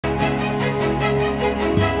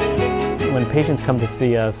When patients come to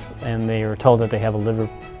see us and they are told that they have a liver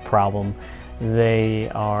problem, they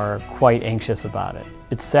are quite anxious about it.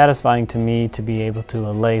 It's satisfying to me to be able to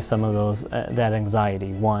allay some of that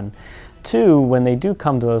anxiety, one. Two, when they do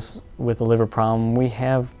come to us with a liver problem, we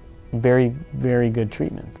have very, very good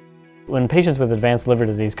treatments. When patients with advanced liver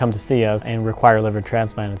disease come to see us and require liver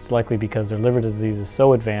transplant, it's likely because their liver disease is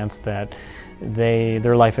so advanced that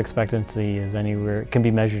their life expectancy is can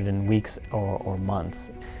be measured in weeks or months.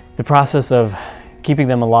 The process of keeping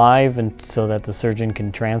them alive and so that the surgeon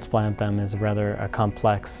can transplant them is rather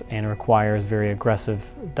complex and requires very aggressive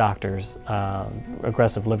doctors,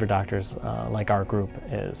 aggressive liver doctors like our group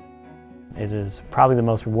is. It is probably the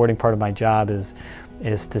most rewarding part of my job is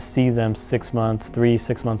to see them 6 months,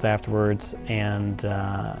 6 months afterwards, and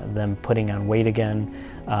them putting on weight again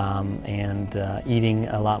and eating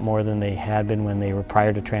a lot more than they had been when they were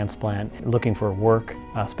prior to transplant, looking for work,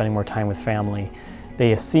 spending more time with family.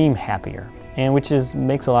 They seem happier, and which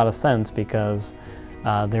makes a lot of sense because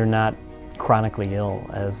they're not chronically ill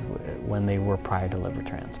as when they were prior to liver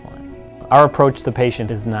transplant. Our approach to the patient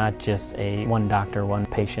is not just a one doctor, one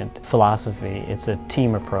patient philosophy. It's a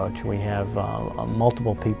team approach. We have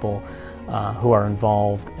multiple people who are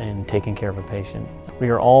involved in taking care of a patient. We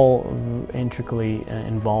are all intricately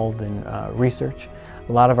involved in research.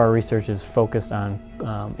 A lot of our research is focused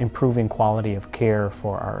on improving quality of care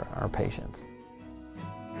for our patients.